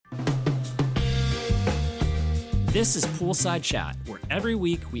This is Poolside Chat, where every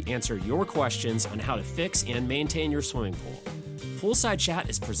week we answer your questions on how to fix and maintain your swimming pool. Poolside Chat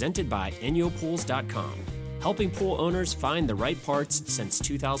is presented by EnyoPools.com, helping pool owners find the right parts since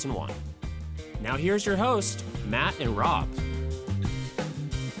 2001. Now here's your host, Matt and Rob.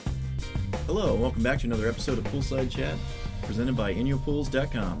 Hello, welcome back to another episode of Poolside Chat, presented by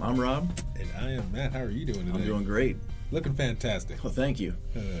EnyoPools.com. I'm Rob. And I am Matt. How are you doing today? I'm doing great. Looking fantastic. Well, thank you.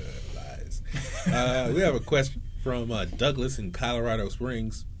 Lies. We have a question from Douglas in Colorado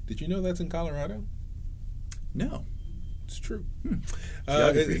Springs. Did you know that's in Colorado? No. It's true.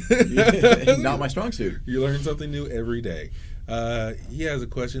 Geography. Not my strong suit. You learn something new every day. He has a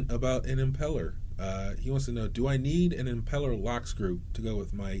question about an impeller. He wants to know, do I need an impeller lock screw to go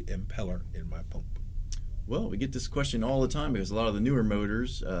with my impeller in my pump? Well, we get this question all the time because a lot of the newer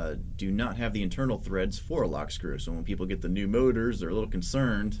motors do not have the internal threads for a lock screw. So when people get the new motors, they're a little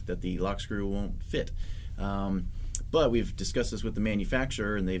concerned that the lock screw won't fit. But we've discussed this with the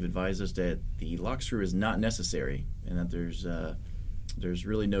manufacturer, and they've advised us that the lock screw is not necessary and that there's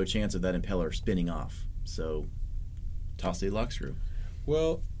really no chance of that impeller spinning off. So toss the lock screw.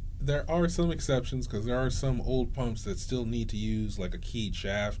 Well, there are some exceptions because there are some old pumps that still need to use like a keyed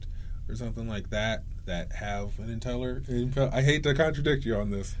shaft or something like that have an impeller. I hate to contradict you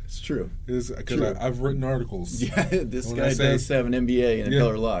on this. It's true. Because I've written articles. Yeah, this guy does have an MBA in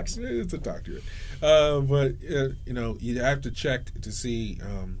impeller locks. It's a doctorate. But, you have to check to see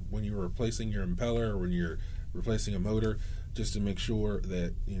when you're replacing your impeller or when you're replacing a motor, just to make sure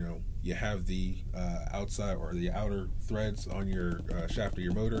that, you have the outside or the outer threads on your shaft of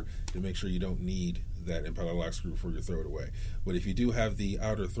your motor to make sure you don't need that impeller lock screw before you throw it away. But if you do have the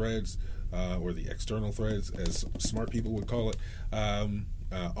outer threads or the external threads, as smart people would call it, on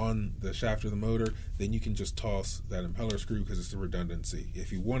the shaft of the motor, then you can just toss that impeller screw because it's a redundancy.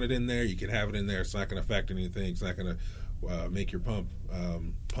 If you want it in there, you can have it in there. It's not going to affect anything. It's not going to make your pump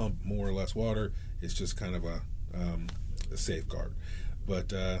pump more or less water. It's just kind of a safeguard.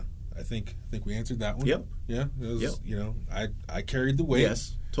 But I think we answered that one. Yep. Yeah. It was, I carried the weight.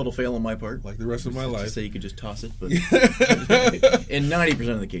 Yes. Total fail on my part. Like the rest of my life. To say you could just toss it, but in 90%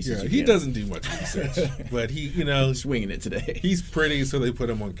 of the cases, he doesn't do much research, but he, swinging it today. He's pretty, so they put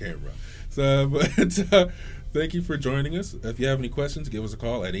him on camera. So, thank you for joining us. If you have any questions, give us a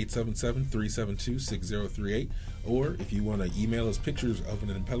call at 877-372-6038. Or if you want to email us pictures of an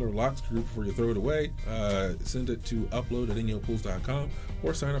impeller lock screw before you throw it away, send it to upload@enyopools.com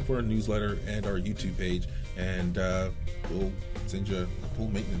or sign up for our newsletter and our YouTube page, and we'll send you a pool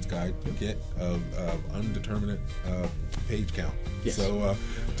maintenance guide kit of undeterminate page count. Yes. So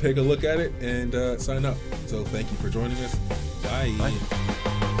take a look at it and sign up. So thank you for joining us. Bye. Bye.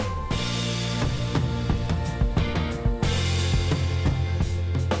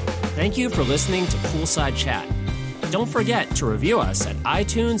 Thank you for listening to Poolside Chat. Don't forget to review us at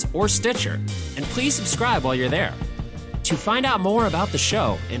iTunes or Stitcher, and please subscribe while you're there. To find out more about the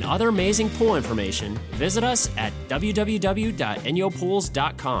show and other amazing pool information, visit us at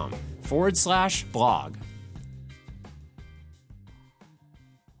www.enyopools.com/blog.